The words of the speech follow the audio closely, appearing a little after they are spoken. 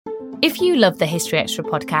If you love the History Extra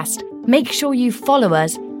podcast, make sure you follow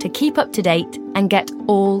us to keep up to date and get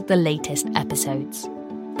all the latest episodes.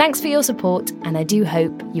 Thanks for your support, and I do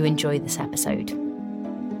hope you enjoy this episode.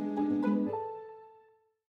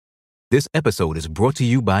 This episode is brought to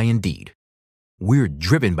you by Indeed. We're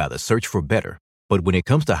driven by the search for better, but when it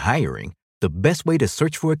comes to hiring, the best way to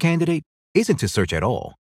search for a candidate isn't to search at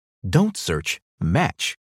all. Don't search,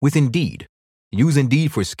 match with Indeed. Use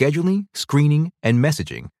Indeed for scheduling, screening, and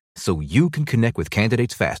messaging so you can connect with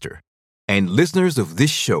candidates faster. And listeners of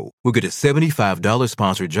this show will get a $75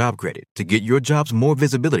 sponsored job credit to get your jobs more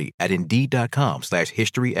visibility at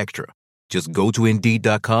Indeed.com/historyextra. Just go to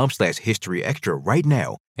Indeed.com/historyextra right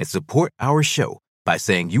now and support our show by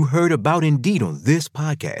saying you heard about Indeed on this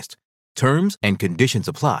podcast. Terms and conditions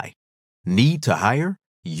apply. Need to hire?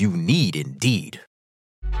 You need Indeed.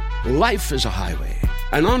 Life is a highway,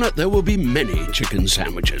 and on it there will be many chicken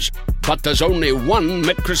sandwiches. But there's only one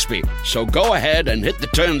McCrispy. So go ahead and hit the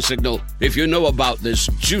turn signal if you know about this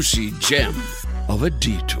juicy gem of a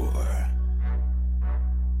detour.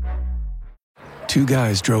 Two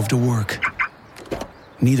guys drove to work.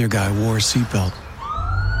 Neither guy wore a seatbelt.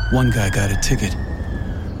 One guy got a ticket.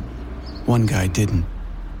 One guy didn't.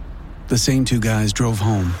 The same two guys drove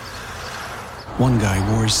home. One guy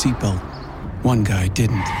wore a seatbelt. One guy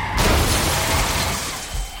didn't.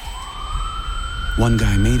 One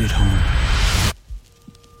guy made it home.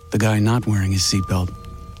 The guy not wearing his seatbelt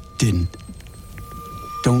didn't.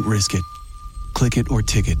 Don't risk it. Click it or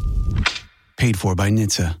ticket. Paid for by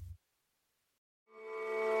NHTSA.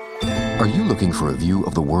 Are you looking for a view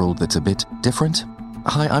of the world that's a bit different?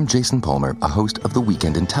 Hi, I'm Jason Palmer, a host of The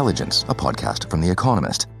Weekend Intelligence, a podcast from The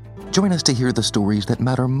Economist. Join us to hear the stories that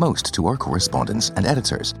matter most to our correspondents and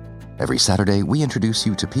editors. Every Saturday, we introduce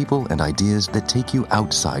you to people and ideas that take you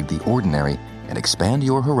outside the ordinary and expand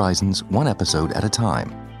your horizons one episode at a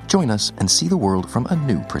time. Join us and see the world from a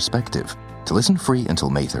new perspective. To listen free until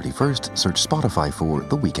May 31st, search Spotify for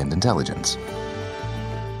The Weekend Intelligence.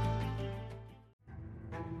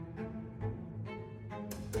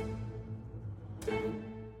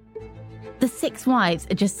 The Six Wives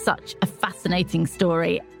are just such a fascinating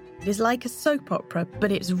story. It is like a soap opera, but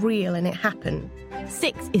it's real and it happened.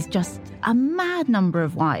 Six is just a mad number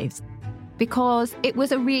of wives. Because it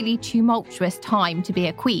was a really tumultuous time to be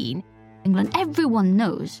a queen. England, everyone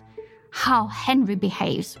knows how Henry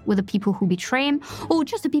behaves with the people who betray him, or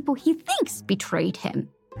just the people he thinks betrayed him.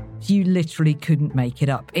 You literally couldn't make it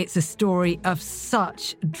up. It's a story of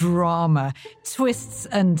such drama, twists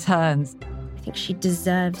and turns. I think she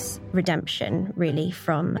deserves redemption, really,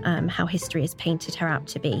 from how history has painted her out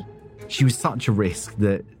to be. She was such a risk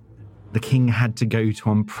that the king had to go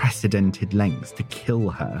to unprecedented lengths to kill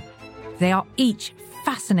her. They are each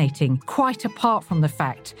fascinating, quite apart from the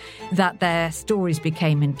fact that their stories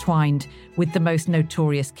became entwined with the most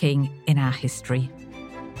notorious king in our history.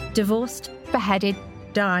 Divorced, beheaded,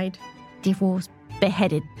 died, divorced,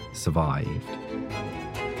 beheaded, survived.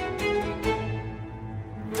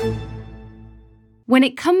 When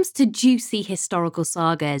it comes to juicy historical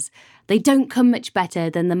sagas, they don't come much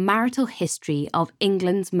better than the marital history of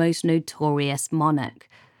England's most notorious monarch.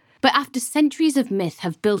 But after centuries of myth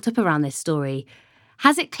have built up around this story,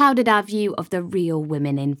 has it clouded our view of the real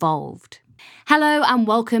women involved? Hello and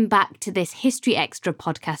welcome back to this History Extra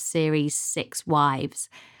podcast series, Six Wives.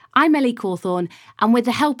 I'm Ellie Cawthorne, and with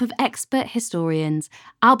the help of expert historians,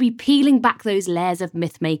 I'll be peeling back those layers of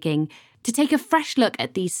myth-making to take a fresh look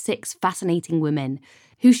at these six fascinating women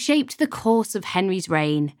who shaped the course of Henry's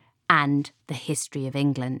reign and the history of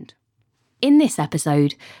England. In this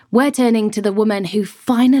episode, we're turning to the woman who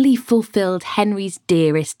finally fulfilled Henry's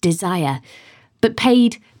dearest desire, but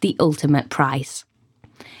paid the ultimate price.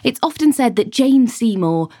 It's often said that Jane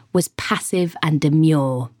Seymour was passive and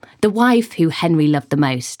demure, the wife who Henry loved the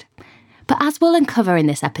most. But as we'll uncover in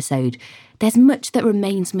this episode, there's much that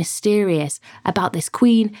remains mysterious about this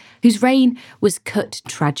queen whose reign was cut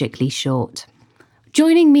tragically short.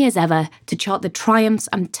 Joining me as ever to chart the triumphs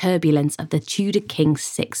and turbulence of the Tudor king's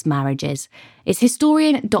 6 marriages is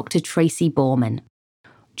historian Dr. Tracy Borman,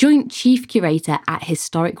 Joint Chief Curator at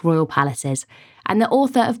Historic Royal Palaces and the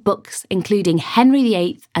author of books including Henry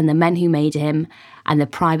VIII and the Men Who Made Him and The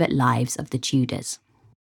Private Lives of the Tudors.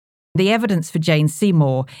 The evidence for Jane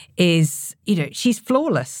Seymour is, she's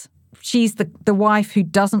flawless. She's the wife who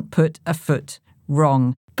doesn't put a foot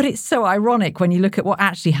wrong. But it's so ironic when you look at what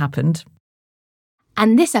actually happened.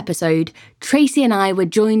 And this episode, Tracy and I were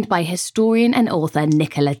joined by historian and author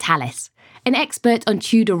Nicola Tallis, an expert on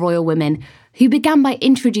Tudor royal women who began by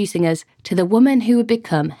introducing us to the woman who would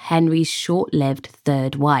become Henry's short-lived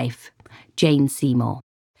third wife, Jane Seymour.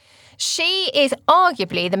 She is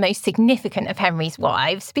arguably the most significant of Henry's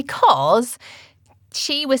wives because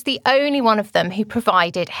she was the only one of them who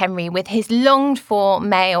provided Henry with his longed-for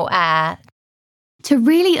male heir. To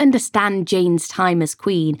really understand Jane's time as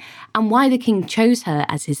queen and why the king chose her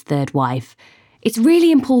as his third wife, it's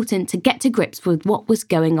really important to get to grips with what was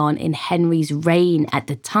going on in Henry's reign at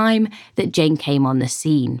the time that Jane came on the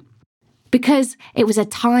scene. Because it was a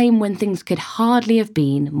time when things could hardly have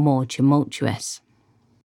been more tumultuous.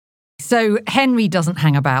 So Henry doesn't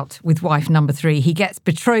hang about with wife number 3. He gets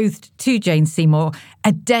betrothed to Jane Seymour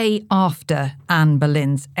a day after Anne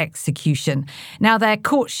Boleyn's execution. Now, their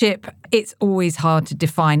courtship, it's always hard to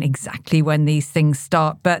define exactly when these things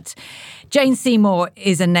start, but Jane Seymour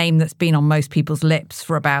is a name that's been on most people's lips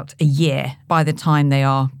for about a year by the time they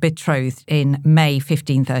are betrothed in May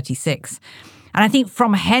 1536. And I think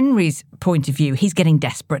from Henry's point of view, he's getting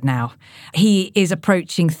desperate now. He is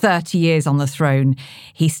approaching 30 years on the throne.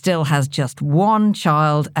 He still has just one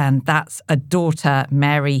child, and that's a daughter,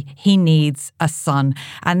 Mary. He needs a son.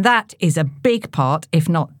 And that is a big part, if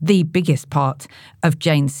not the biggest part, of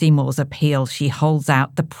Jane Seymour's appeal. She holds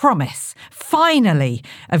out the promise, finally,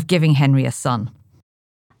 of giving Henry a son.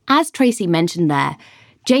 As Tracy mentioned there,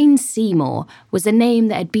 Jane Seymour was a name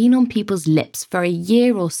that had been on people's lips for a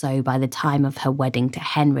year or so by the time of her wedding to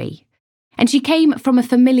Henry. And she came from a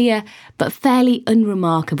familiar but fairly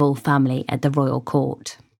unremarkable family at the royal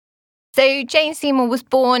court. So Jane Seymour was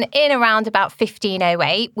born in around about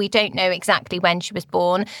 1508. We don't know exactly when she was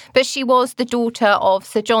born, but she was the daughter of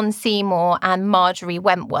Sir John Seymour and Marjorie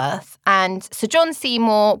Wentworth. And Sir John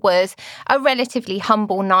Seymour was a relatively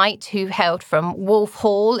humble knight who hailed from Wolf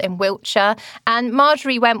Hall in Wiltshire. And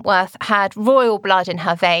Marjorie Wentworth had royal blood in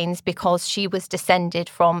her veins because she was descended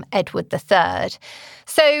from Edward III.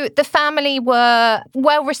 So the family were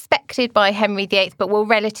well respected by Henry VIII, but were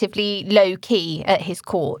relatively low-key at his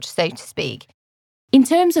court, so to speak. In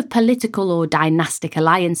terms of political or dynastic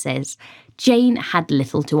alliances, Jane had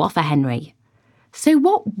little to offer Henry. So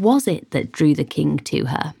what was it that drew the king to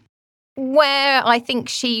her? Where I think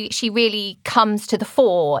she really comes to the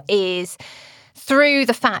fore is through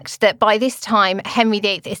the fact that by this time Henry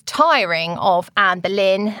VIII is tiring of Anne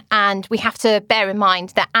Boleyn, and we have to bear in mind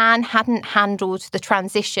that Anne hadn't handled the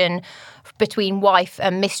transition between wife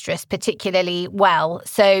and mistress particularly well.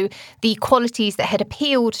 So the qualities that had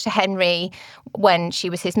appealed to Henry when she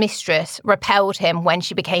was his mistress repelled him when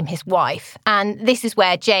she became his wife. And this is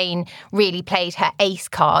where Jane really played her ace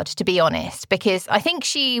card, to be honest, because I think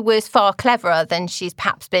she was far cleverer than she's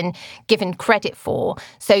perhaps been given credit for.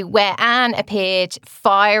 So where Anne appeared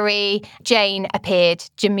fiery, Jane appeared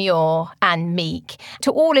demure and meek.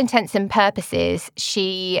 To all intents and purposes,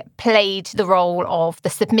 she played the role of the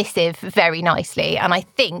submissive very nicely. And I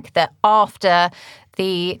think that after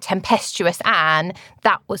the tempestuous Anne,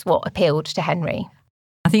 that was what appealed to Henry.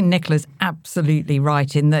 I think Nicola's absolutely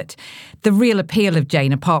right in that the real appeal of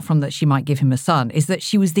Jane, apart from that she might give him a son, is that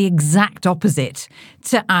she was the exact opposite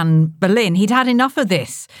to Anne Boleyn. He'd had enough of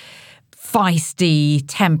this feisty,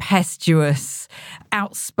 tempestuous,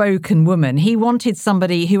 outspoken woman. He wanted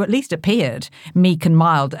somebody who at least appeared meek and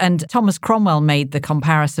mild. And Thomas Cromwell made the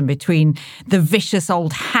comparison between the vicious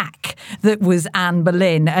old hack that was Anne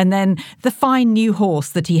Boleyn and then the fine new horse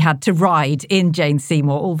that he had to ride in Jane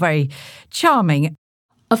Seymour, all very charming.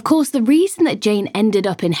 Of course, the reason that Jane ended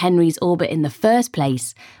up in Henry's orbit in the first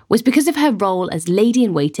place was because of her role as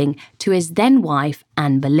lady-in-waiting to his then-wife,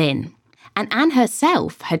 Anne Boleyn. And Anne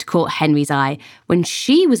herself had caught Henry's eye when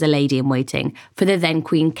she was a lady-in-waiting for the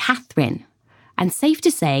then-Queen Catherine. And safe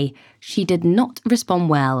to say, she did not respond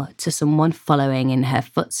well to someone following in her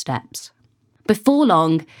footsteps. Before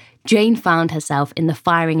long, Jane found herself in the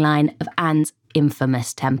firing line of Anne's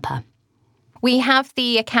infamous temper. We have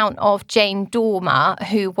the account of Jane Dormer,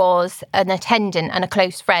 who was an attendant and a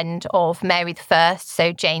close friend of Mary I,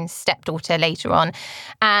 so Jane's stepdaughter later on.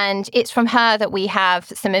 And it's from her that we have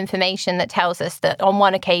some information that tells us that on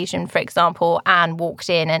one occasion, for example, Anne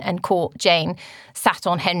walked in and caught Jane sat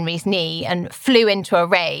on Henry's knee and flew into a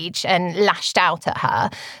rage and lashed out at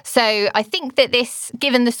her. So I think that this,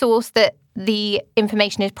 given the source that the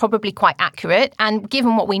information is probably quite accurate, and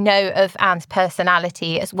given what we know of Anne's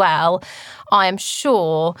personality as well, I am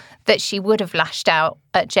sure that she would have lashed out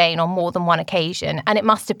at Jane on more than one occasion, and it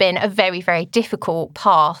must have been a very, very difficult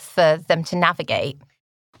path for them to navigate.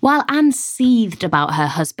 While Anne seethed about her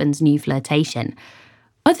husband's new flirtation,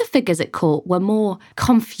 other figures at court were more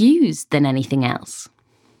confused than anything else.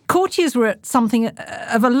 Courtiers were at something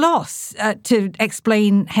of a loss to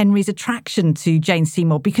explain Henry's attraction to Jane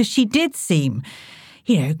Seymour because she did seem,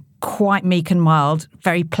 quite meek and mild,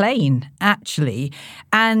 very plain, actually.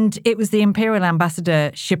 And it was the Imperial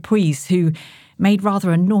Ambassador Chapuis who made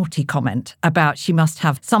rather a naughty comment about she must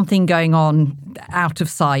have something going on out of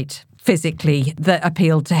sight physically that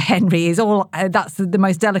appealed to Henry. That's the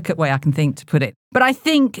most delicate way I can think to put it. But I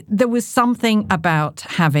think there was something about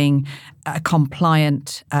having a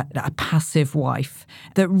compliant, a passive wife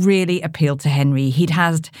that really appealed to Henry. He'd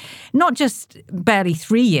had not just barely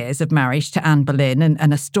 3 years of marriage to Anne Boleyn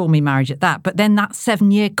and a stormy marriage at that, but then that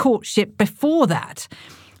 7-year courtship before that.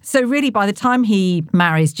 So really, by the time he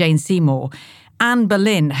marries Jane Seymour, Anne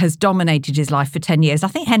Boleyn has dominated his life for 10 years. I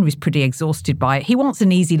think Henry's pretty exhausted by it. He wants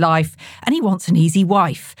an easy life and he wants an easy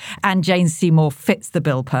wife. And Jane Seymour fits the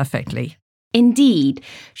bill perfectly. Indeed,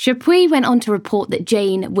 Chapuis went on to report that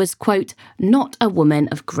Jane was, quote, not a woman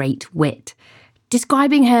of great wit,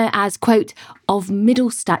 describing her as, quote, of middle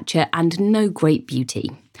stature and no great beauty,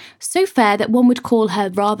 so fair that one would call her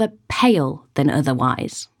rather pale than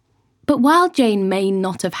otherwise. But while Jane may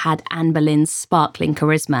not have had Anne Boleyn's sparkling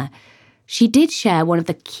charisma, she did share one of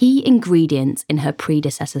the key ingredients in her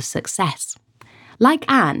predecessor's success. Like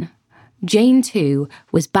Anne, Jane too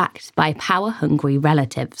was backed by power-hungry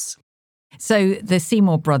relatives. So the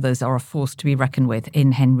Seymour brothers are a force to be reckoned with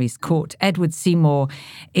in Henry's court. Edward Seymour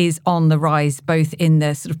is on the rise both in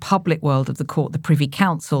the sort of public world of the court, the Privy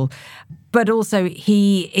Council, but also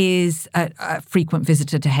he is a frequent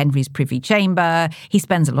visitor to Henry's privy chamber. He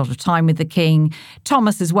spends a lot of time with the king.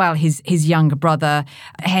 Thomas as well, his younger brother.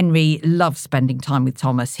 Henry loves spending time with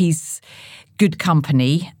Thomas. He's good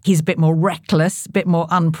company. He's a bit more reckless, a bit more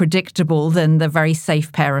unpredictable than the very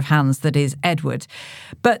safe pair of hands that is Edward.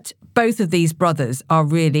 But both of these brothers are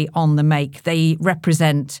really on the make. They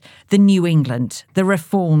represent the New England, the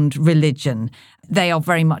reformed religion. They are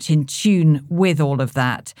very much in tune with all of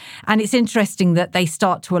that. And it's interesting that they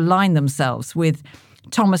start to align themselves with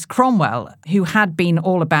Thomas Cromwell, who had been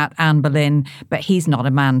all about Anne Boleyn, but he's not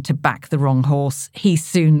a man to back the wrong horse. He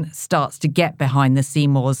soon starts to get behind the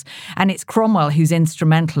Seymours. And it's Cromwell who's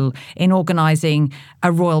instrumental in organising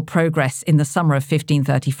a royal progress in the summer of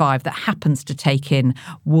 1535 that happens to take in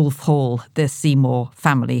Wolf Hall, the Seymour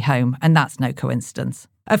family home. And that's no coincidence.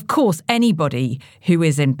 Of course, anybody who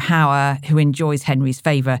is in power, who enjoys Henry's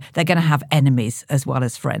favour, they're going to have enemies as well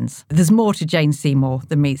as friends. There's more to Jane Seymour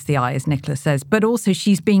than meets the eye, as Nicholas says, but also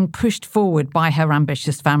she's being pushed forward by her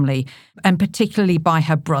ambitious family, and particularly by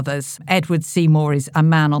her brothers. Edward Seymour is a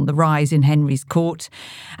man on the rise in Henry's court,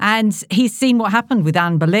 and he's seen what happened with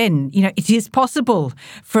Anne Boleyn. You know, it is possible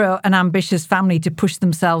for an ambitious family to push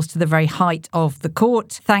themselves to the very height of the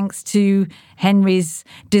court, thanks to Henry's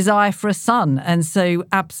desire for a son. And so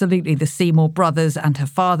absolutely the Seymour brothers and her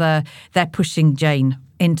father, they're pushing Jane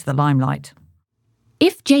into the limelight.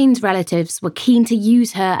 If Jane's relatives were keen to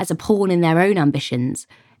use her as a pawn in their own ambitions,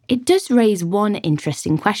 it does raise one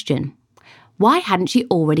interesting question. Why hadn't she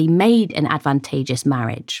already made an advantageous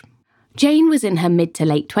marriage? Jane was in her mid to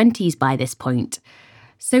late 20s by this point.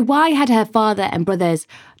 So why had her father and brothers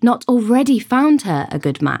not already found her a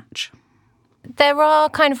good match? There are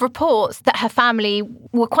kind of reports that her family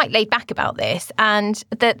were quite laid back about this, and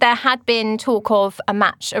that there had been talk of a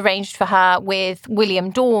match arranged for her with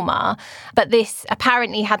William Dormer, but this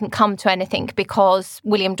apparently hadn't come to anything because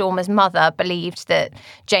William Dormer's mother believed that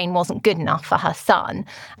Jane wasn't good enough for her son.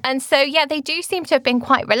 And so, yeah, they do seem to have been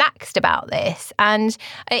quite relaxed about this, and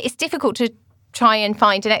it's difficult to try and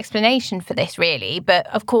find an explanation for this, really. But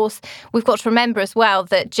of course, we've got to remember as well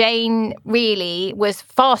that Jane really was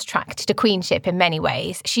fast-tracked to queenship in many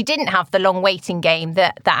ways. She didn't have the long waiting game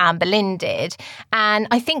that Anne Boleyn did. And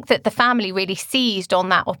I think that the family really seized on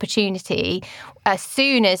that opportunity as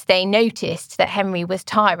soon as they noticed that Henry was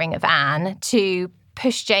tiring of Anne to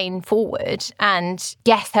push Jane forward. And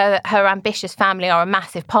yes, her ambitious family are a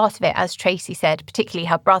massive part of it, as Tracy said, particularly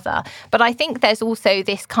her brother. But I think there's also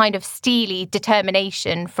this kind of steely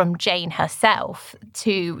determination from Jane herself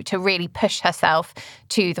to really push herself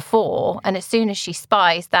to the fore. And as soon as she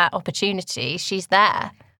spies that opportunity, she's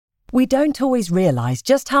there. We don't always realise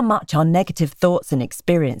just how much our negative thoughts and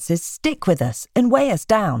experiences stick with us and weigh us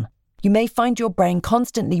down. You may find your brain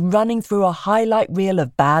constantly running through a highlight reel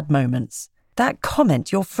of bad moments. That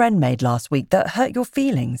comment your friend made last week that hurt your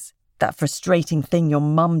feelings. That frustrating thing your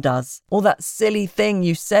mum does. Or that silly thing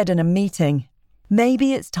you said in a meeting.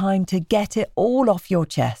 Maybe it's time to get it all off your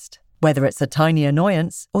chest. Whether it's a tiny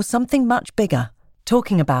annoyance or something much bigger.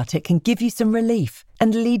 Talking about it can give you some relief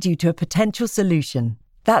and lead you to a potential solution.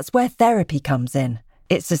 That's where therapy comes in.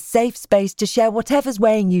 It's a safe space to share whatever's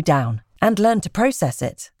weighing you down and learn to process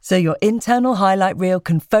it, so your internal highlight reel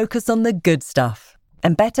can focus on the good stuff.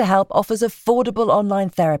 And BetterHelp offers affordable online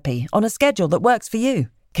therapy on a schedule that works for you.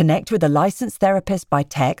 Connect with a licensed therapist by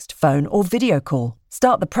text, phone, or video call.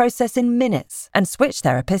 Start the process in minutes and switch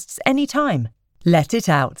therapists anytime. Let it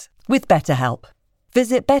out with BetterHelp.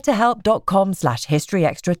 Visit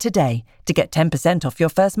betterhelp.com/historyextra today to get 10% off your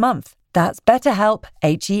first month. That's BetterHelp,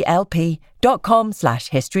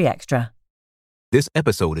 HELP.com/historyextra. This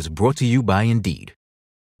episode is brought to you by Indeed.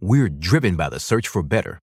 We're driven by the search for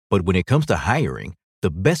better, but when it comes to hiring, the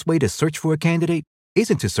best way to search for a candidate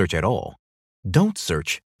isn't to search at all. Don't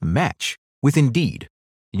search, match with Indeed.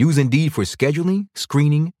 Use Indeed for scheduling,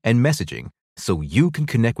 screening, and messaging so you can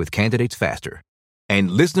connect with candidates faster.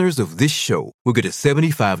 And listeners of this show will get a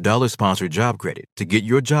 $75 sponsored job credit to get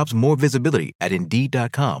your jobs more visibility at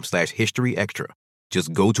Indeed.com/historyextra.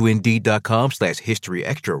 Just go to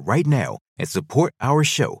Indeed.com/historyextra right now and support our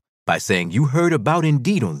show by saying you heard about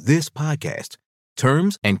Indeed on this podcast.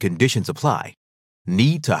 Terms and conditions apply.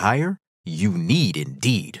 Need to hire? You need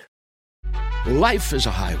Indeed. Life is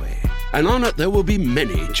a highway, and on it there will be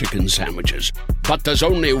many chicken sandwiches. But there's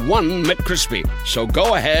only one McCrispy. So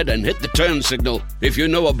go ahead and hit the turn signal if you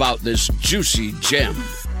know about this juicy gem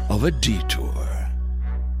of a detour.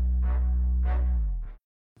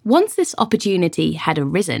 Once this opportunity had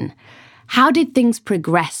arisen, how did things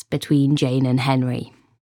progress between Jane and Henry?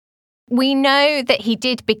 We know that he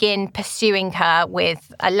did begin pursuing her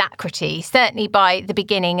with alacrity, certainly by the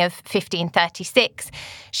beginning of 1536.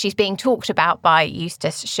 She's being talked about by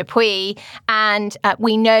Eustace Chapuis, and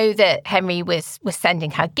we know that Henry was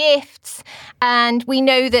sending her gifts, and we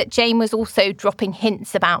know that Jane was also dropping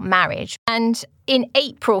hints about marriage. And in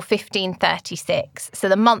April 1536, so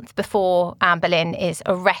the month before Anne Boleyn is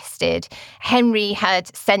arrested, Henry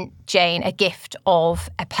had sent Jane a gift of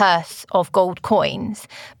a purse of gold coins.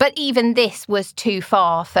 But even this was too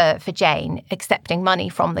far for Jane, accepting money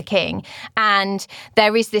from the king. And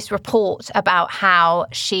there is this report about how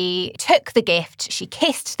she took the gift, she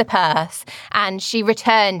kissed the purse, and she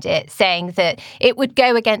returned it, saying that it would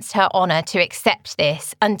go against her honour to accept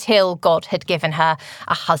this until God had given her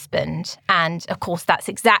a husband. And of course, that's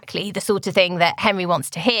exactly the sort of thing that Henry wants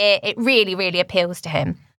to hear. It really, really appeals to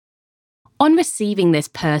him. On receiving this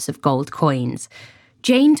purse of gold coins,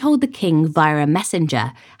 Jane told the king via a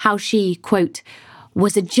messenger how she, quote,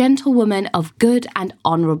 was a gentlewoman of good and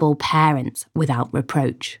honourable parents without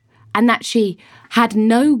reproach, and that she had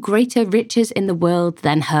no greater riches in the world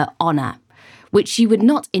than her honour, which she would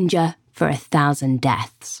not injure for 1,000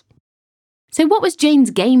 deaths. So what was Jane's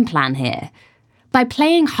game plan here? By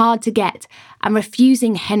playing hard to get and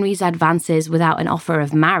refusing Henry's advances without an offer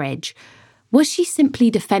of marriage, was she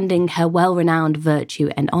simply defending her well-renowned virtue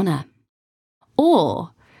and honour?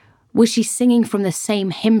 Or was she singing from the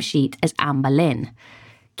same hymn sheet as Anne Boleyn,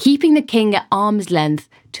 keeping the king at arm's length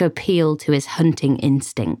to appeal to his hunting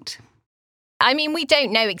instinct? I mean, we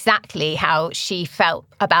don't know exactly how she felt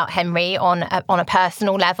about Henry on a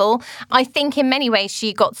personal level. I think in many ways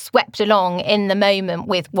she got swept along in the moment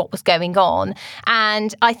with what was going on.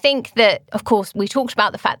 And I think that, of course, we talked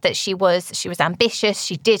about the fact that she was ambitious.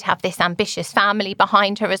 She did have this ambitious family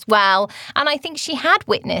behind her as well. And I think she had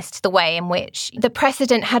witnessed the way in which the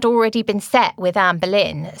precedent had already been set with Anne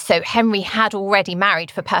Boleyn. So Henry had already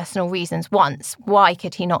married for personal reasons once. Why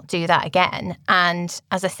could he not do that again? And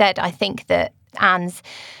as I said, I think that Anne's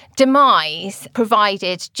demise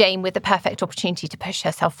provided Jane with the perfect opportunity to push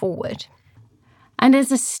herself forward. And as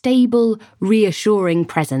a stable, reassuring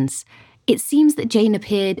presence, it seems that Jane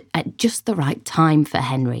appeared at just the right time for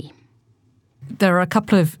Henry. There are a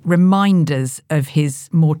couple of reminders of his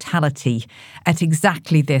mortality at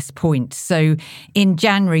exactly this point. So in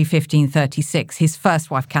January 1536, his first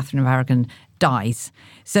wife, Catherine of Aragon, dies.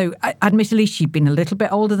 So admittedly, she'd been a little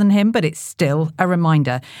bit older than him, but it's still a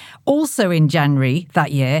reminder. Also in January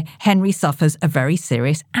that year, Henry suffers a very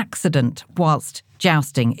serious accident whilst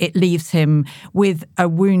jousting. It leaves him with a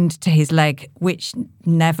wound to his leg, which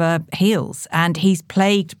never heals. And he's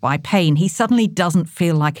plagued by pain. He suddenly doesn't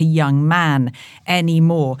feel like a young man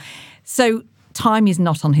anymore. So time is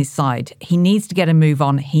not on his side. He needs to get a move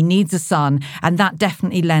on. He needs a son. And that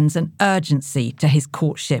definitely lends an urgency to his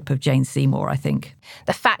courtship of Jane Seymour, I think.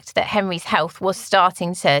 The fact that Henry's health was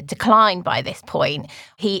starting to decline by this point,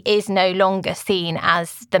 he is no longer seen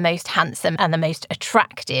as the most handsome and the most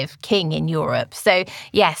attractive king in Europe. So,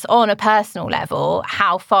 yes, on a personal level,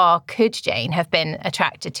 how far could Jane have been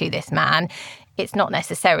attracted to this man? It's not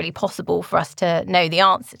necessarily possible for us to know the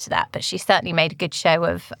answer to that, but she certainly made a good show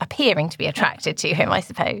of appearing to be attracted to him, I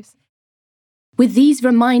suppose. With these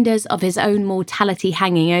reminders of his own mortality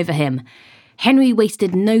hanging over him, Henry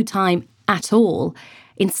wasted no time at all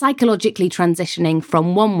in psychologically transitioning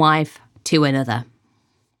from one wife to another.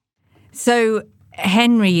 So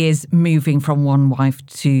Henry is moving from one wife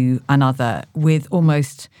to another with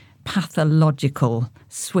almost pathological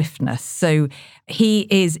swiftness. So he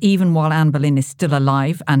is, even while Anne Boleyn is still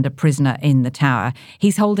alive and a prisoner in the Tower,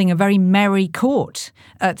 he's holding a very merry court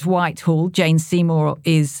at Whitehall. Jane Seymour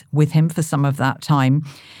is with him for some of that time.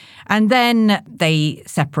 And then they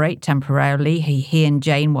separate temporarily, he and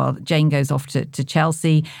Jane, while Jane goes off to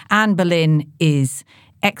Chelsea. Anne Boleyn is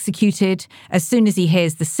executed. As soon as he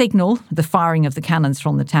hears the signal, the firing of the cannons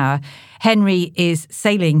from the Tower, Henry is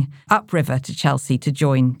sailing upriver to Chelsea to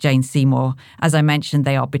join Jane Seymour. As I mentioned,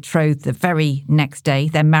 they are betrothed the very next day.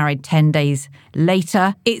 They're married 10 days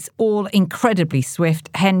later. It's all incredibly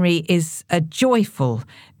swift. Henry is a joyful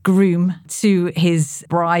groom to his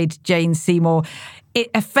bride, Jane Seymour. It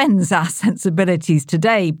offends our sensibilities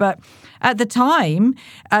today, but at the time,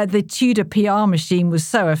 the Tudor PR machine was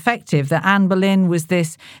so effective that Anne Boleyn was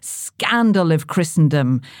this scandal of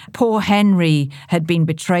Christendom. Poor Henry had been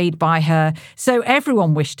betrayed by her, so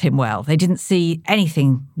everyone wished him well. They didn't see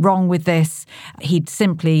anything wrong with this. He'd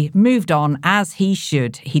simply moved on as he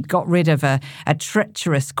should. He'd got rid of a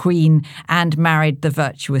treacherous queen and married the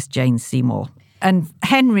virtuous Jane Seymour. And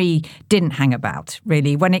Henry didn't hang about,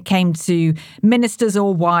 really, when it came to ministers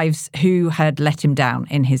or wives who had let him down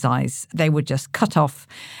in his eyes. They were just cut off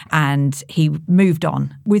and he moved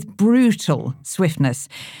on with brutal swiftness.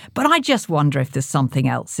 But I just wonder if there's something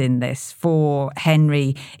else in this for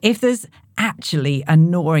Henry, if there's actually a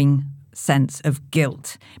gnawing sense of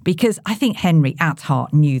guilt, because I think Henry at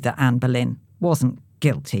heart knew that Anne Boleyn wasn't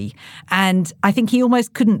guilty. And I think he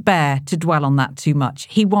almost couldn't bear to dwell on that too much.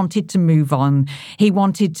 He wanted to move on. He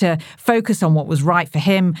wanted to focus on what was right for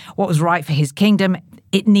him, what was right for his kingdom.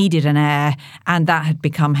 It needed an heir, and that had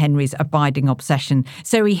become Henry's abiding obsession.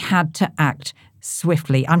 So he had to act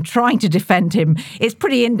swiftly. I'm trying to defend him. It's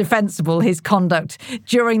pretty indefensible, his conduct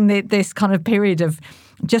during this kind of period of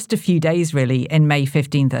just a few days, really, in May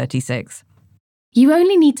 1536. You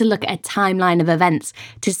only need to look at a timeline of events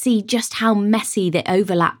to see just how messy the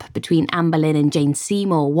overlap between Anne Boleyn and Jane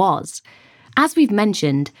Seymour was. As we've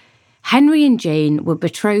mentioned, Henry and Jane were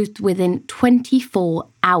betrothed within 24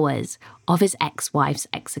 hours of his ex-wife's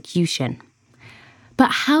execution.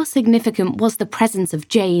 But how significant was the presence of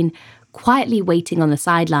Jane quietly waiting on the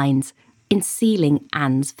sidelines in sealing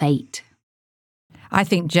Anne's fate? I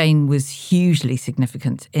think Jane was hugely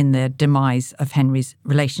significant in the demise of Henry's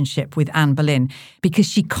relationship with Anne Boleyn because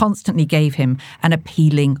she constantly gave him an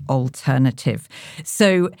appealing alternative.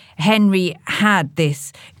 So Henry had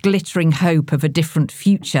this glittering hope of a different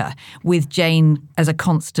future with Jane as a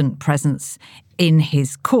constant presence in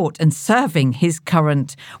his court and serving his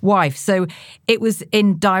current wife. So it was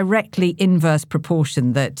in directly inverse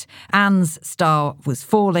proportion that Anne's star was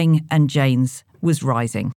falling and Jane's was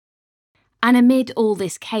rising. And amid all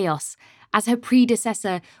this chaos, as her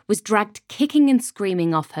predecessor was dragged kicking and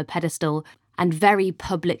screaming off her pedestal and very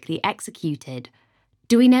publicly executed,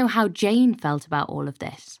 do we know how Jane felt about all of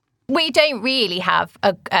this? We don't really have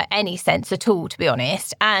any sense at all, to be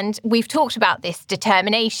honest. And we've talked about this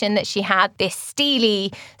determination that she had, this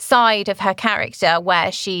steely side of her character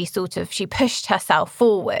where she pushed herself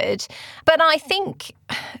forward. But I think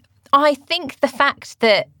the fact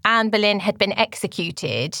that Anne Boleyn had been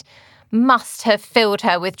executed must have filled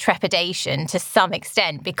her with trepidation to some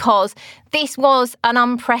extent, because this was an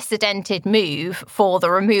unprecedented move for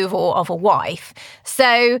the removal of a wife.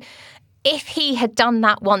 So if he had done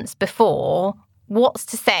that once before, what's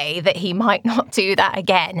to say that he might not do that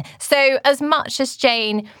again? So as much as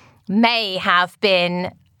Jane may have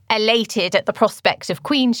been elated at the prospect of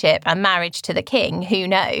queenship and marriage to the king, who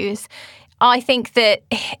knows, I think that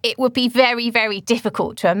it would be very, very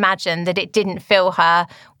difficult to imagine that it didn't fill her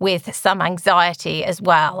with some anxiety as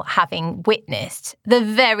well, having witnessed the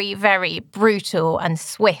very, very brutal and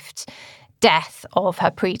swift death of her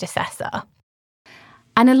predecessor.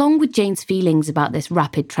 And along with Jane's feelings about this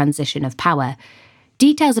rapid transition of power,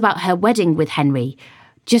 details about her wedding with Henry,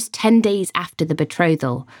 just 10 days after the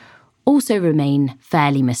betrothal, also remain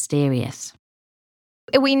fairly mysterious.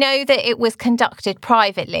 We know that it was conducted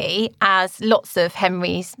privately, as lots of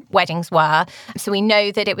Henry's weddings were. So we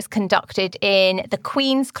know that it was conducted in the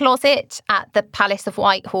Queen's Closet at the Palace of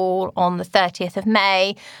Whitehall on the 30th of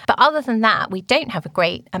May. But other than that, we don't have a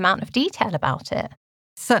great amount of detail about it.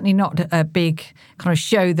 Certainly not a big kind of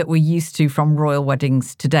show that we're used to from royal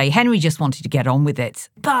weddings today. Henry just wanted to get on with it.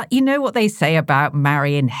 But you know what they say about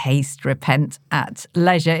marry in haste, repent at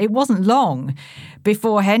leisure. It wasn't long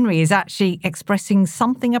before Henry is actually expressing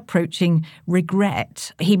something approaching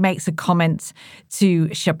regret. He makes a comment to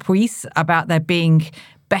Chapuis about there being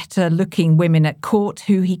better looking women at court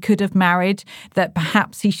who he could have married, that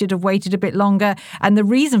perhaps he should have waited a bit longer. And the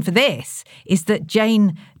reason for this is that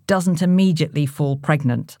Jane doesn't immediately fall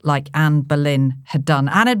pregnant like Anne Boleyn had done.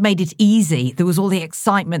 Anne had made it easy. There was all the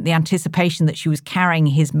excitement, the anticipation that she was carrying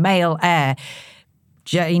his male heir.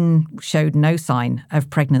 Jane showed no sign of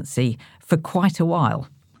pregnancy for quite a while.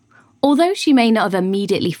 Although she may not have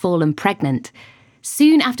immediately fallen pregnant,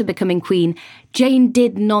 soon after becoming queen, Jane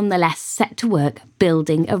did nonetheless set to work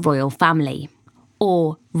building a royal family,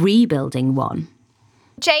 or rebuilding one.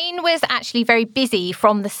 Jane was actually very busy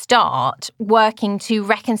from the start working to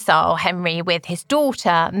reconcile Henry with his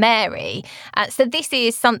daughter, Mary. So this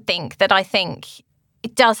is something that I think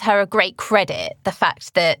does her a great credit, the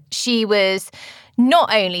fact that she was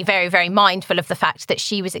not only very, very mindful of the fact that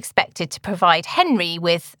she was expected to provide Henry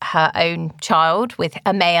with her own child, with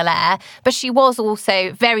a male heir, but she was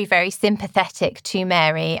also very, very sympathetic to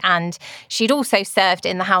Mary. And she'd also served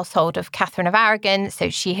in the household of Catherine of Aragon, so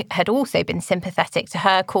she had also been sympathetic to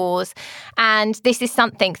her cause. And this is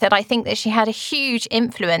something that I think that she had a huge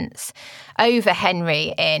influence over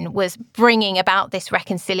Henry in, was bringing about this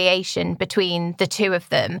reconciliation between the two of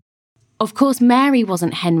them. Of course, Mary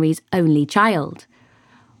wasn't Henry's only child.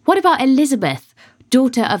 What about Elizabeth,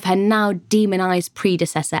 daughter of her now demonised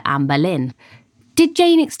predecessor Anne Boleyn? Did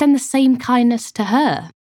Jane extend the same kindness to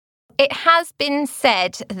her? It has been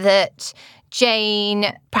said that Jane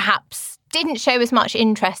perhaps didn't show as much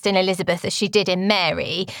interest in Elizabeth as she did in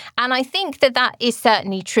Mary. And I think that that is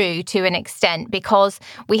certainly true to an extent, because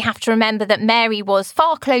we have to remember that Mary was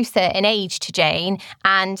far closer in age to Jane.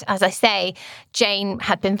 And as I say, Jane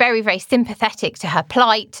had been very, very sympathetic to her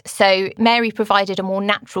plight. So Mary provided a more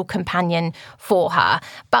natural companion for her.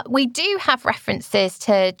 But we do have references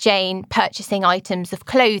to Jane purchasing items of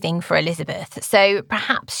clothing for Elizabeth. So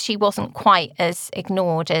perhaps she wasn't quite as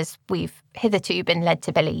ignored as we've hitherto been led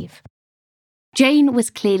to believe. Jane was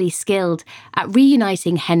clearly skilled at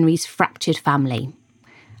reuniting Henry's fractured family.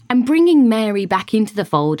 And bringing Mary back into the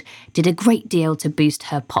fold did a great deal to boost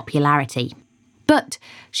her popularity. But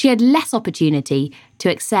she had less opportunity to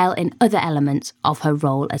excel in other elements of her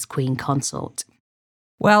role as Queen Consort.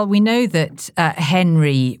 Well, we know that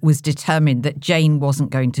Henry was determined that Jane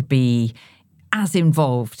wasn't going to be as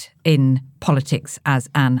involved in politics as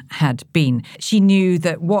Anne had been. She knew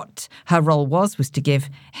that what her role was to give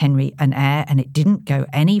Henry an heir, and it didn't go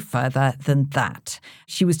any further than that.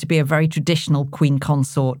 She was to be a very traditional queen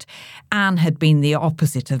consort. Anne had been the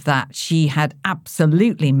opposite of that. She had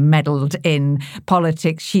absolutely meddled in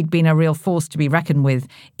politics. She'd been a real force to be reckoned with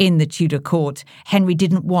in the Tudor court. Henry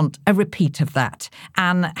didn't want a repeat of that.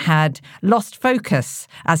 Anne had lost focus,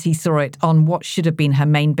 as he saw it, on what should have been her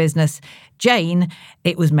main business. Jane,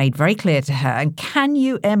 it was made very clear to her, and can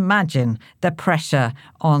you imagine the pressure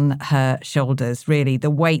on her shoulders, really, the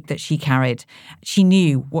weight that she carried? She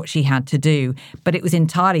knew what she had to do, but it was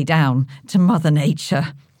entirely down to Mother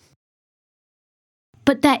Nature.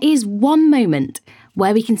 But there is one moment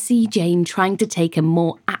where we can see Jane trying to take a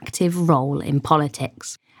more active role in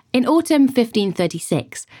politics. In autumn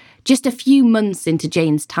 1536, just a few months into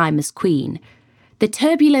Jane's time as queen, the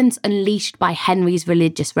turbulence unleashed by Henry's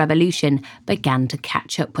religious revolution began to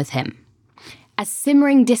catch up with him. As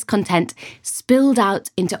simmering discontent spilled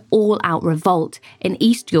out into all-out revolt in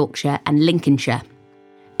East Yorkshire and Lincolnshire.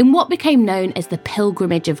 In what became known as the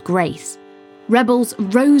Pilgrimage of Grace, rebels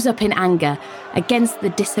rose up in anger against the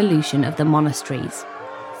dissolution of the monasteries,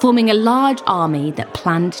 forming a large army that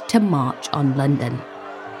planned to march on London.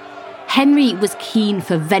 Henry was keen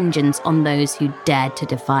for vengeance on those who dared to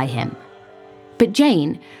defy him. But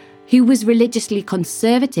Jane, who was religiously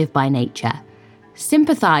conservative by nature,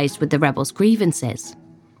 sympathised with the rebels' grievances.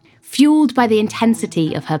 Fueled by the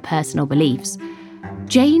intensity of her personal beliefs,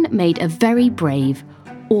 Jane made a very brave,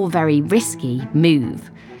 or very risky, move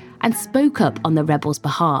and spoke up on the rebels'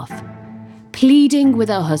 behalf, pleading with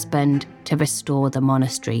her husband to restore the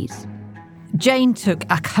monasteries. Jane took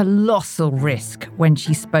a colossal risk when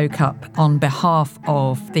she spoke up on behalf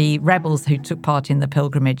of the rebels who took part in the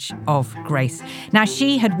Pilgrimage of Grace. Now,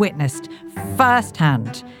 she had witnessed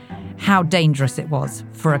firsthand how dangerous it was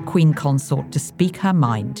for a queen consort to speak her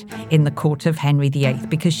mind in the court of Henry VIII,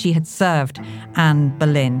 because she had served Anne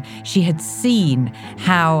Boleyn. She had seen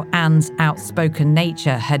how Anne's outspoken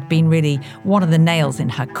nature had been really one of the nails in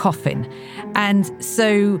her coffin. And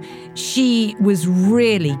so she was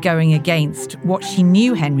really going against what she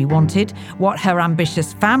knew Henry wanted, what her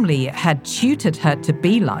ambitious family had tutored her to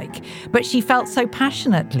be like. But she felt so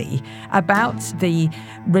passionately about the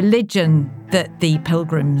religion that the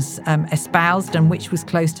pilgrims espoused, and which was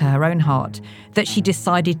close to her own heart, that she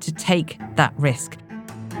decided to take that risk.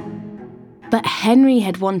 But Henry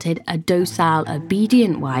had wanted a docile,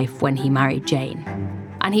 obedient wife when he married Jane,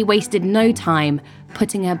 and he wasted no time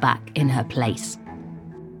putting her back in her place.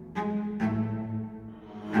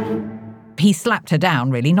 He slapped her down,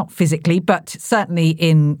 really, not physically, but certainly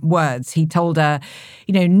in words. He told her,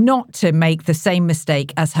 not to make the same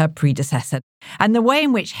mistake as her predecessor. And the way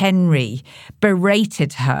in which Henry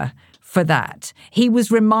berated her for that, he was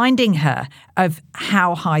reminding her of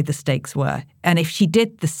how high the stakes were. And if she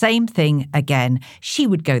did the same thing again, she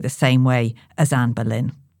would go the same way as Anne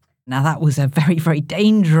Boleyn. Now, that was a very, very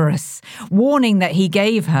dangerous warning that he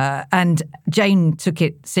gave her, and Jane took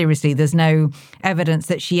it seriously. There's no evidence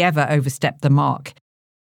that she ever overstepped the mark.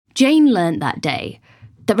 Jane learnt that day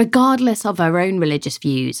that regardless of her own religious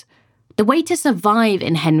views, the way to survive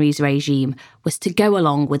in Henry's regime was to go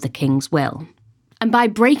along with the king's will. And by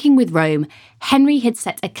breaking with Rome, Henry had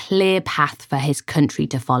set a clear path for his country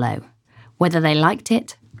to follow, whether they liked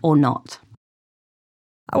it or not.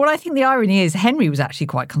 Well, I think the irony is Henry was actually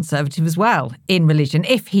quite conservative as well in religion,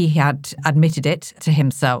 if he had admitted it to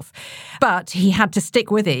himself. But he had to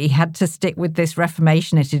stick with it. He had to stick with this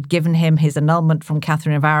Reformation. It had given him his annulment from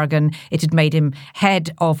Catherine of Aragon. It had made him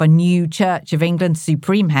head of a new Church of England,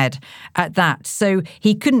 supreme head at that. So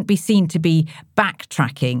he couldn't be seen to be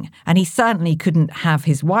backtracking, and he certainly couldn't have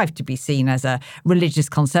his wife to be seen as a religious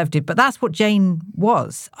conservative. But that's what Jane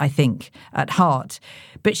was, I think, at heart.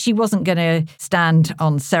 But she wasn't going to stand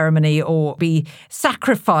on ceremony or be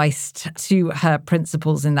sacrificed to her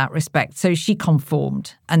principles in that respect. So she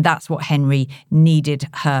conformed, and that's what Henry needed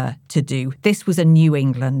her to do. This was a new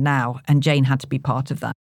England now, and Jane had to be part of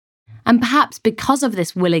that. And perhaps because of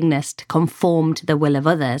this willingness to conform to the will of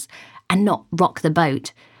others and not rock the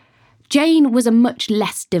boat, Jane was a much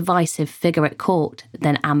less divisive figure at court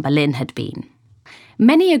than Anne Boleyn had been.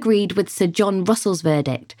 Many agreed with Sir John Russell's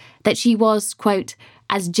verdict that she was, quote,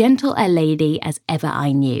 as gentle a lady as ever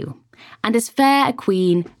I knew, and as fair a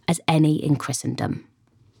queen as any in Christendom.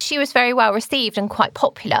 She was very well received and quite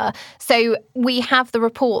popular. So we have the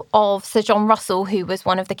report of Sir John Russell, who was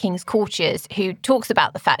one of the king's courtiers, who talks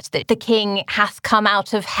about the fact that the king has come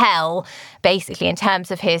out of hell, basically, in terms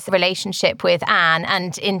of his relationship with Anne,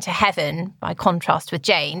 and into heaven, by contrast with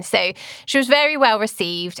Jane. So she was very well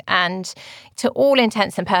received, and to all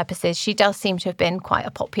intents and purposes, she does seem to have been quite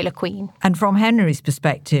a popular queen. And from Henry's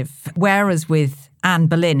perspective, whereas with Anne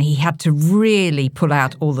Boleyn, he had to really pull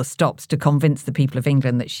out all the stops to convince the people of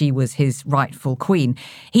England that she was his rightful queen.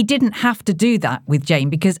 He didn't have to do that with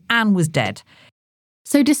Jane because Anne was dead.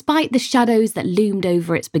 So despite the shadows that loomed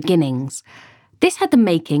over its beginnings, this had the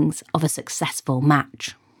makings of a successful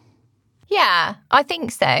match. Yeah, I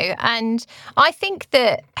think so. And I think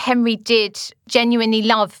that Henry did genuinely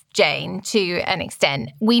love Jane to an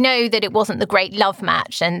extent. We know that it wasn't the great love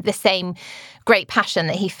match and the same great passion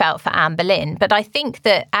that he felt for Anne Boleyn. But I think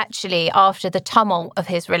that actually after the tumult of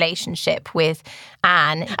his relationship with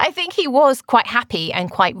Anne, I think he was quite happy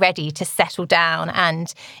and quite ready to settle down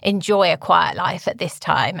and enjoy a quiet life at this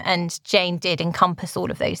time. And Jane did encompass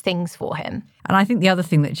all of those things for him. And I think the other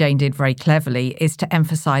thing that Jane did very cleverly is to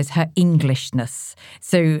emphasise her Englishness.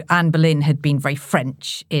 So Anne Boleyn had been very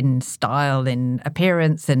French in style, in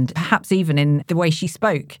appearance, and perhaps even in the way she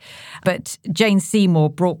spoke. But Jane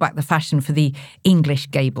Seymour brought back the fashion for the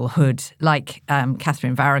English gable hood, like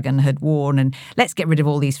Catherine of Aragon had worn. And let's get rid of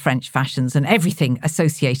all these French fashions and everything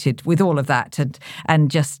associated with all of that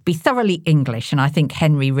and just be thoroughly English. And I think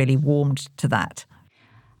Henry really warmed to that.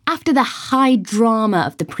 After the high drama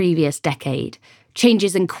of the previous decade,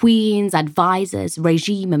 changes in queens, advisors,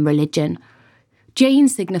 regime and religion, Jane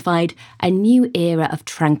signified a new era of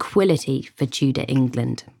tranquility for Tudor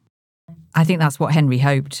England. I think that's what Henry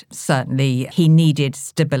hoped, certainly. He needed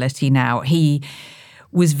stability now. He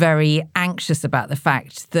was very anxious about the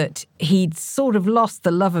fact that he'd sort of lost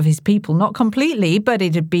the love of his people, not completely, but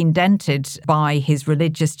it had been dented by his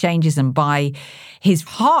religious changes and by his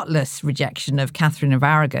heartless rejection of Catherine of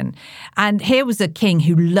Aragon. And here was a king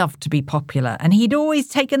who loved to be popular, and he'd always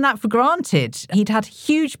taken that for granted. He'd had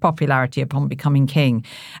huge popularity upon becoming king,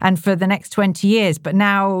 and for the next 20 years, but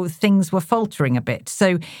now things were faltering a bit.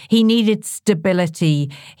 So he needed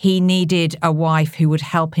stability. He needed a wife who would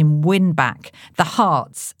help him win back the heart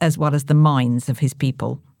as well as the minds of his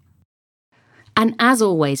people. And as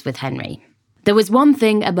always with Henry, there was one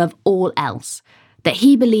thing above all else that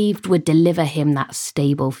he believed would deliver him that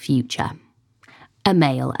stable future: a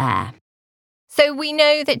male heir. So we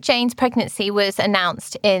know that Jane's pregnancy was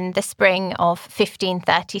announced in the spring of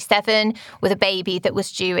 1537 with a baby that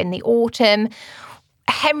was due in the autumn.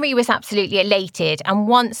 Henry was absolutely elated, and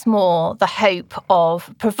once more the hope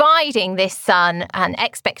of providing this son and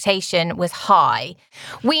expectation was high.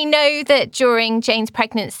 We know that during Jane's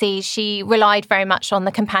pregnancy she relied very much on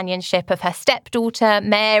the companionship of her stepdaughter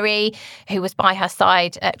Mary, who was by her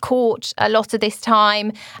side at court a lot of this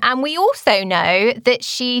time. And we also know that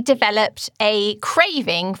she developed a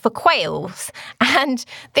craving for quails. And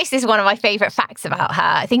this is one of my favourite facts about her.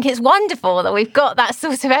 I think it's wonderful that we've got that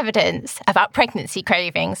sort of evidence about pregnancy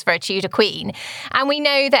cravings for a Tudor queen. And we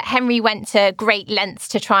know that Henry went to great lengths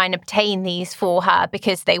to try and obtain these for her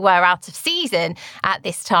because they were out of season at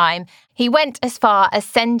this time. He went as far as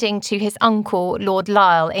sending to his uncle, Lord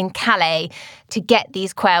Lisle, in Calais to get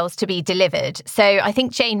these quails to be delivered. So I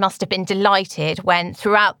think Jane must have been delighted when,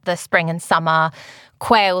 throughout the spring and summer,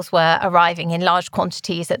 quails were arriving in large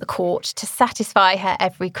quantities at the court to satisfy her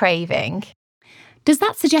every craving. Does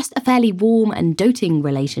that suggest a fairly warm and doting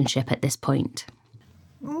relationship at this point?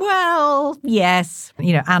 Well, yes.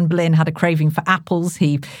 Anne Boleyn had a craving for apples.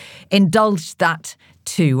 He indulged that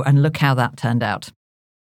too, and look how that turned out.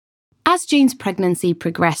 As Jane's pregnancy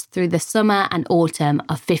progressed through the summer and autumn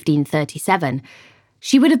of 1537,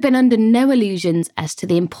 she would have been under no illusions as to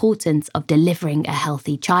the importance of delivering a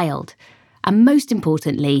healthy child, and most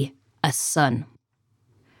importantly, a son.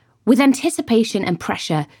 With anticipation and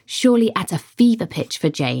pressure surely at a fever pitch for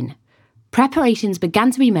Jane, preparations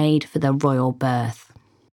began to be made for the royal birth.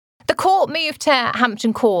 The court moved to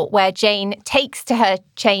Hampton Court, where Jane takes to her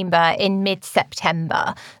chamber in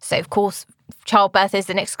mid-September. So, of course, childbirth is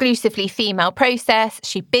an exclusively female process.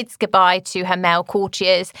 She bids goodbye to her male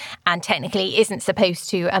courtiers and technically isn't supposed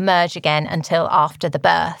to emerge again until after the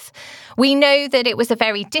birth. We know that it was a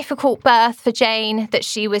very difficult birth for Jane, that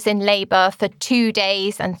she was in labour for 2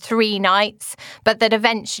 days and 3 nights, but that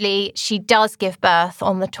eventually she does give birth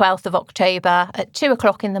on the 12th of October at 2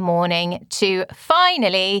 o'clock in the morning to,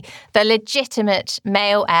 finally, the legitimate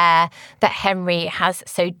male heir that Henry has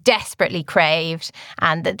so desperately craved,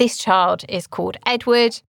 and that this child is called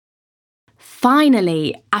Edward.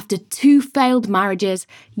 Finally, after 2 failed marriages,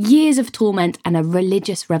 years of torment and a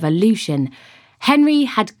religious revolution, Henry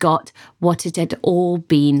had got what it had all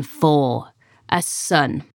been for, a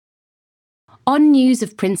son. On news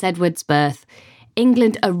of Prince Edward's birth,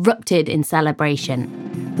 England erupted in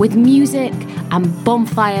celebration, with music and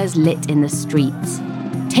bonfires lit in the streets.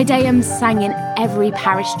 Te Deums sang in every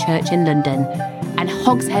parish church in London, and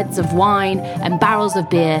hogsheads of wine and barrels of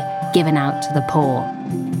beer given out to the poor.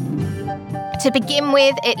 To begin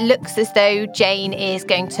with, it looks as though Jane is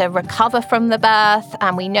going to recover from the birth,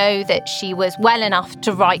 and we know that she was well enough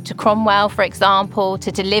to write to Cromwell, for example,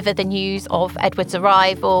 to deliver the news of Edward's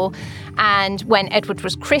arrival. And when Edward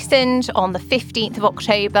was christened on the 15th of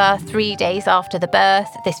October, 3 days after the birth,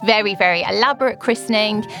 this very, very elaborate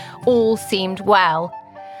christening, all seemed well.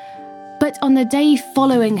 But on the day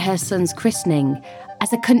following her son's christening,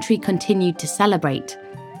 as the country continued to celebrate,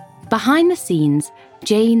 behind the scenes,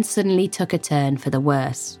 Jane suddenly took a turn for the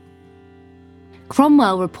worse.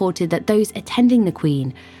 Cromwell reported that those attending the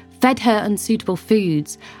Queen fed her unsuitable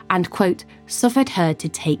foods and, quote, suffered her to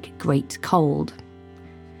take great cold.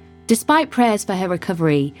 Despite prayers for her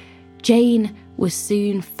recovery, Jane was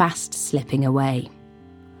soon fast slipping away.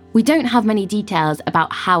 We don't have many details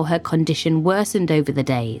about how her condition worsened over the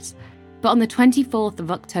days, but on the 24th of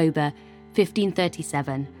October,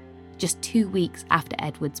 1537, just 2 weeks after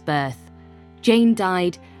Edward's birth, Jane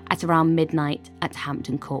died at around midnight at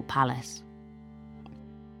Hampton Court Palace.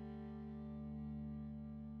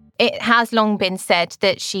 It has long been said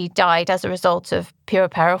that she died as a result of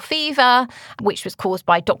puerperal fever, which was caused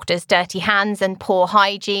by doctors' dirty hands and poor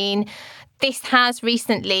hygiene. This has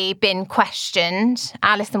recently been questioned.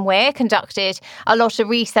 Alison Weir conducted a lot of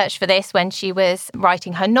research for this when she was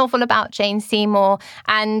writing her novel about Jane Seymour,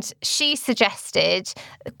 and she suggested,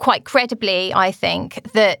 quite credibly, I think,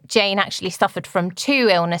 that Jane actually suffered from 2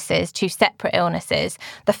 separate illnesses,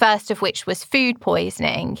 the first of which was food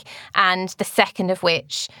poisoning, and the second of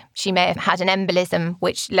which she may have had an embolism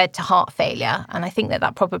which led to heart failure. And I think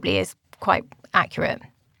that probably is quite accurate.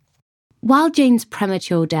 While Jane's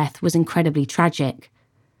premature death was incredibly tragic,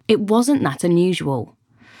 it wasn't that unusual.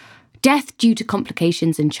 Death due to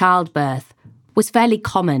complications in childbirth was fairly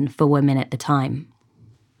common for women at the time.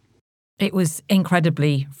 It was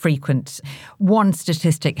incredibly frequent. One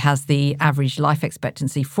statistic has the average life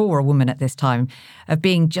expectancy for a woman at this time of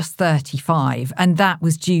being just 35, and that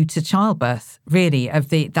was due to childbirth, really, of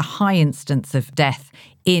the high instance of death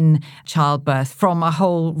in childbirth from a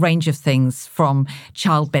whole range of things, from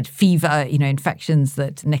childbed fever, infections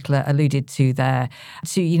that Nicola alluded to there,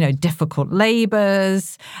 to, difficult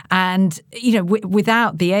labours. And,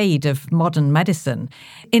 without the aid of modern medicine,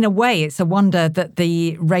 in a way, it's a wonder that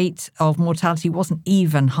the rate of mortality wasn't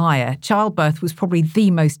even higher. Childbirth was probably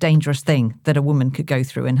the most dangerous thing that a woman could go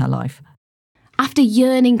through in her life. After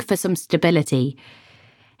yearning for some stability,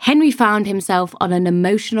 Henry found himself on an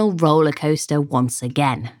emotional roller coaster once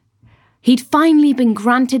again. He'd finally been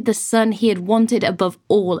granted the son he had wanted above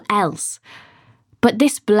all else. But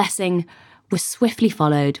this blessing was swiftly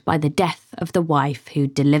followed by the death of the wife who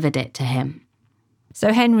delivered it to him.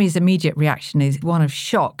 So Henry's immediate reaction is one of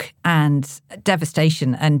shock and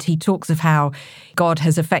devastation, and he talks of how God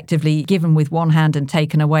has effectively given with one hand and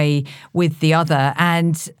taken away with the other,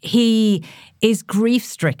 and he is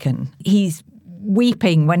grief-stricken. He's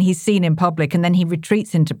weeping when he's seen in public, and then he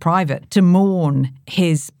retreats into private to mourn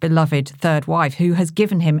his beloved third wife, who has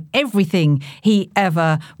given him everything he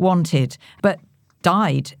ever wanted, but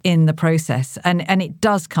died in the process. And it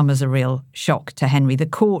does come as a real shock to Henry. The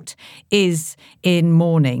court is in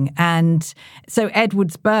mourning. And so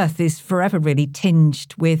Edward's birth is forever really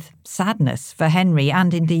tinged with sadness for Henry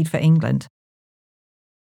and indeed for England.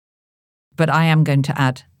 But I am going to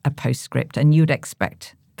add a postscript, and you'd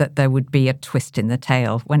expect that there would be a twist in the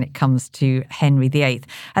tale when it comes to Henry VIII.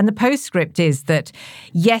 And the postscript is that,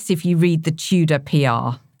 yes, if you read the Tudor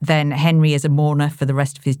PR, then Henry is a mourner for the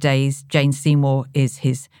rest of his days. Jane Seymour is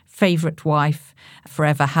his favourite wife,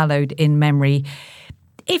 forever hallowed in memory.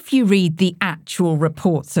 If you read the actual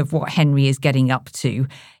reports of what Henry is getting up to,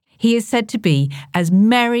 he is said to be as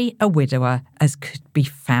merry a widower as could be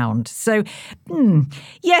found. So,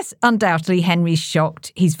 yes, undoubtedly Henry's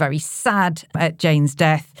shocked. He's very sad at Jane's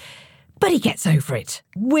death, but he gets over it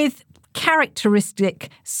with characteristic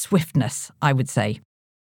swiftness, I would say.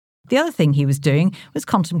 The other thing he was doing was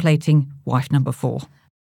contemplating wife number 4.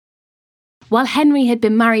 While Henry had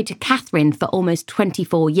been married to Catherine for almost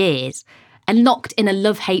 24 years and locked in a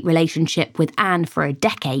love-hate relationship with Anne for a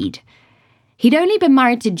decade, he'd only been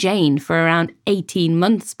married to Jane for around 18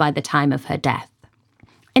 months by the time of her death.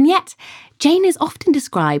 And yet, Jane is often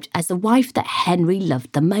described as the wife that Henry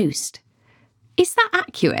loved the most. Is that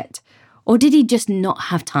accurate? Or did he just not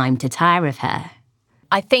have time to tire of her?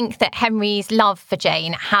 I think that Henry's love for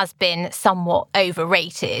Jane has been somewhat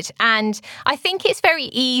overrated. And I think it's very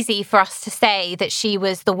easy for us to say that she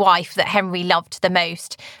was the wife that Henry loved the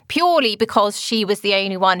most, purely because she was the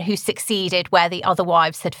only one who succeeded where the other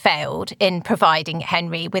wives had failed in providing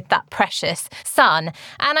Henry with that precious son.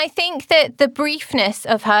 And I think that the briefness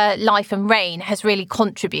of her life and reign has really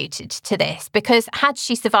contributed to this, because had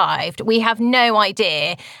she survived, we have no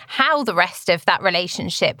idea how the rest of that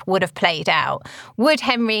relationship would have played out. Would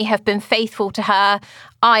Henry have been faithful to her?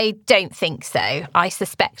 I don't think so. I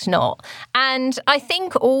suspect not. And I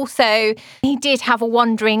think also he did have a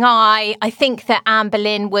wandering eye. I think that Anne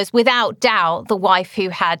Boleyn was without doubt the wife who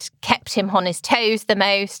had kept him on his toes the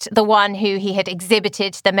most, the one who he had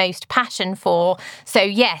exhibited the most passion for. So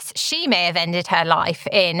yes, she may have ended her life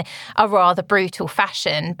in a rather brutal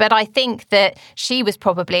fashion, but I think that she was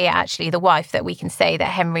probably actually the wife that we can say that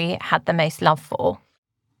Henry had the most love for.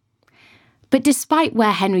 But despite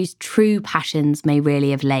where Henry's true passions may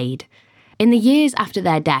really have laid, in the years after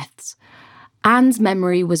their deaths, Anne's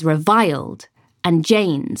memory was reviled and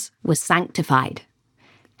Jane's was sanctified.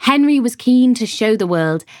 Henry was keen to show the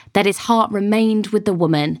world that his heart remained with the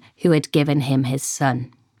woman who had given him his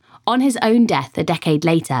son. On his own death a decade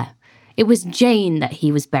later, it was Jane that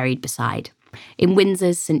he was buried beside, in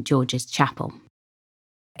Windsor's St George's Chapel.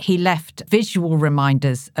 He left visual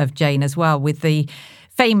reminders of Jane as well, with the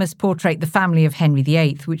famous portrait, The Family of Henry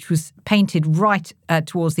VIII, which was painted right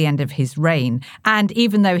towards the end of his reign. And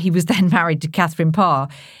even though he was then married to Catherine Parr,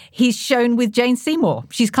 he's shown with Jane Seymour.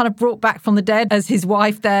 She's kind of brought back from the dead as his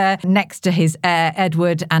wife there, next to his heir,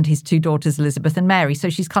 Edward, and his 2 daughters, Elizabeth and Mary. So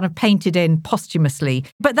she's kind of painted in posthumously.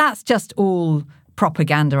 But that's just all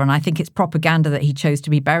propaganda, and I think it's propaganda that he chose to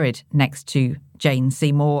be buried next to Jane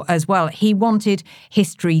Seymour as well. He wanted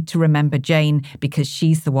history to remember Jane because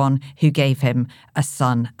she's the one who gave him a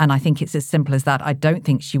son. And I think it's as simple as that. I don't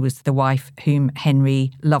think she was the wife whom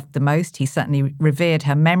Henry loved the most. He certainly revered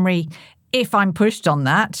her memory. If I'm pushed on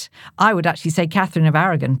that, I would actually say Catherine of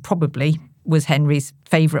Aragon probably was Henry's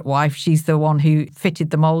favourite wife. She's the one who fitted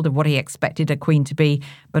the mould of what he expected a queen to be.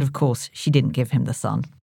 But of course, she didn't give him the son.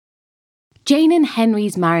 Jane and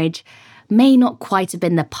Henry's marriage may not quite have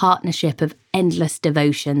been the partnership of endless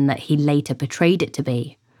devotion that he later portrayed it to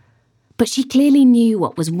be. But she clearly knew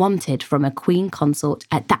what was wanted from a queen consort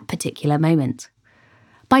at that particular moment.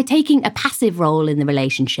 By taking a passive role in the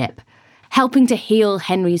relationship, helping to heal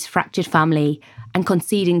Henry's fractured family and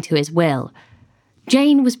conceding to his will,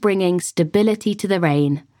 Jane was bringing stability to the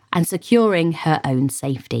reign and securing her own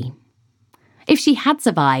safety. If she had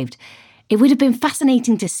survived, it would have been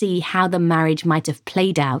fascinating to see how the marriage might have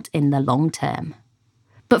played out in the long term.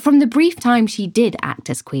 But from the brief time she did act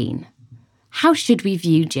as queen, how should we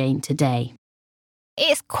view Jane today?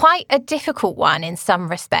 It's quite a difficult one in some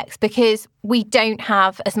respects because we don't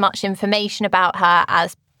have as much information about her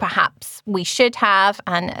as perhaps we should have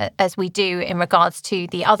and as we do in regards to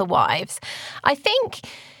the other wives. I think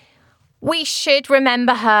we should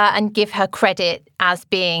remember her and give her credit as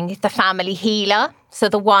being the family healer, so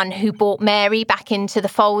the one who brought Mary back into the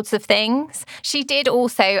folds of things. She did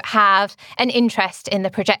also have an interest in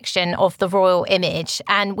the projection of the royal image,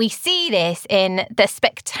 and we see this in the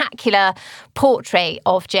spectacular portrait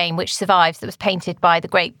of Jane which survives that was painted by the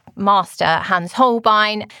great master Hans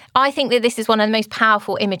Holbein. I think that this is one of the most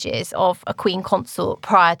powerful images of a queen consort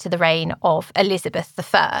prior to the reign of Elizabeth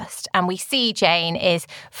I. And we see Jane is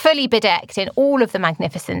fully bedecked in all of the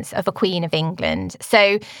magnificence of a Queen of England.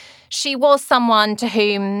 So she was someone to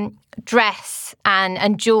whom dress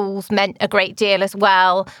and jewels meant a great deal as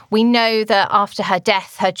well. We know that after her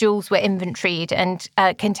death, her jewels were inventoried and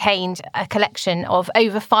contained a collection of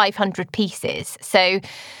over 500 pieces. So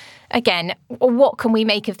again, what can we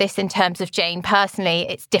make of this in terms of Jane? Personally,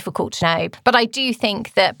 it's difficult to know. But I do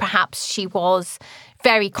think that perhaps she was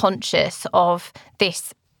very conscious of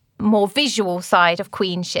this more visual side of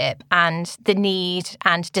queenship and the need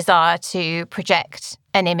and desire to project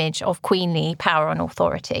an image of queenly power and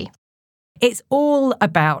authority. It's all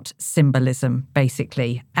about symbolism,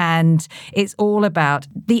 basically. And it's all about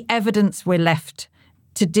the evidence we're left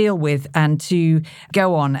to deal with and to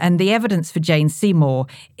go on. And the evidence for Jane Seymour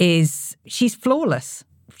is she's flawless.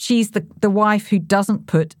 She's the wife who doesn't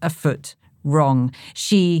put a foot wrong.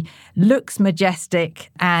 She looks majestic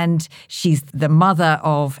and she's the mother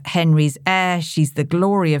of Henry's heir. She's the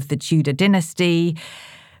glory of the Tudor dynasty.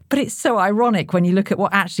 But it's so ironic when you look at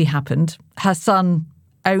what actually happened. Her son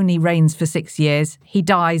only reigns for 6 years. He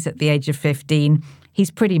dies at the age of 15. He's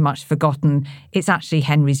pretty much forgotten. It's actually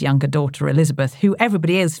Henry's younger daughter, Elizabeth, who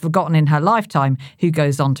everybody has forgotten in her lifetime, who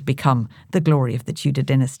goes on to become the glory of the Tudor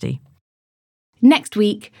dynasty. Next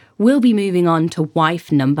week, we'll be moving on to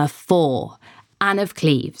wife number 4, Anne of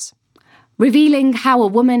Cleves, revealing how a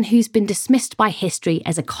woman who's been dismissed by history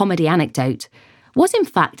as a comedy anecdote was in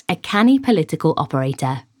fact a canny political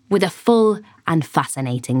operator with a full and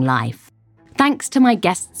fascinating life. Thanks to my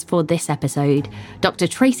guests for this episode, Dr.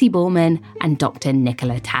 Tracy Borman and Dr.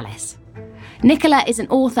 Nicola Tallis. Nicola is an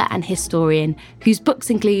author and historian whose books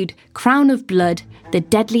include Crown of Blood, The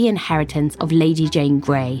Deadly Inheritance of Lady Jane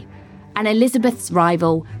Grey, and Elizabeth's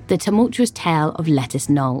Rival, The Tumultuous Tale of Lettice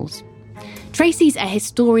Knowles. Tracy's a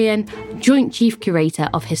historian, joint chief curator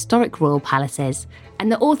of historic royal palaces,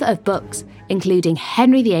 and the author of books including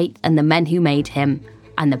Henry VIII and the Men Who Made Him,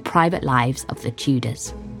 and The Private Lives of the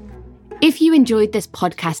Tudors. If you enjoyed this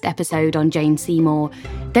podcast episode on Jane Seymour,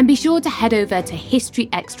 then be sure to head over to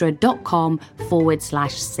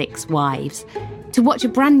historyextra.com/6 wives to watch a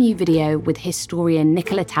brand new video with historian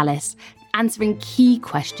Nicola Tallis answering key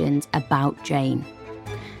questions about Jane.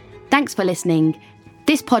 Thanks for listening.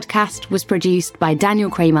 This podcast was produced by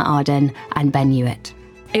Daniel Kramer Arden and Ben Hewitt.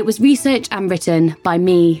 It was researched and written by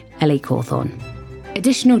me, Ellie Cawthorne.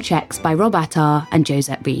 Additional checks by Rob Attar and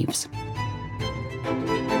Josette Reeves.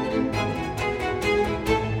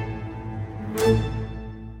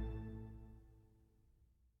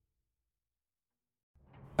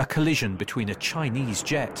 A collision between a Chinese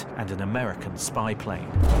jet and an American spy plane.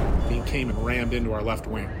 He came and rammed into our left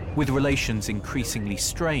wing. With relations increasingly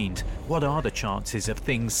strained, what are the chances of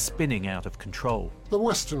things spinning out of control? The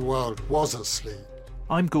Western world was asleep.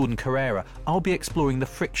 I'm Gordon Carrera. I'll be exploring the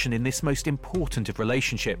friction in this most important of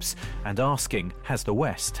relationships and asking, has the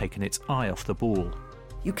West taken its eye off the ball?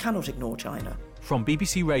 You cannot ignore China. From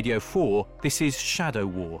BBC Radio 4, this is Shadow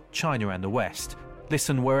War, China and the West.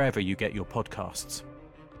 Listen wherever you get your podcasts.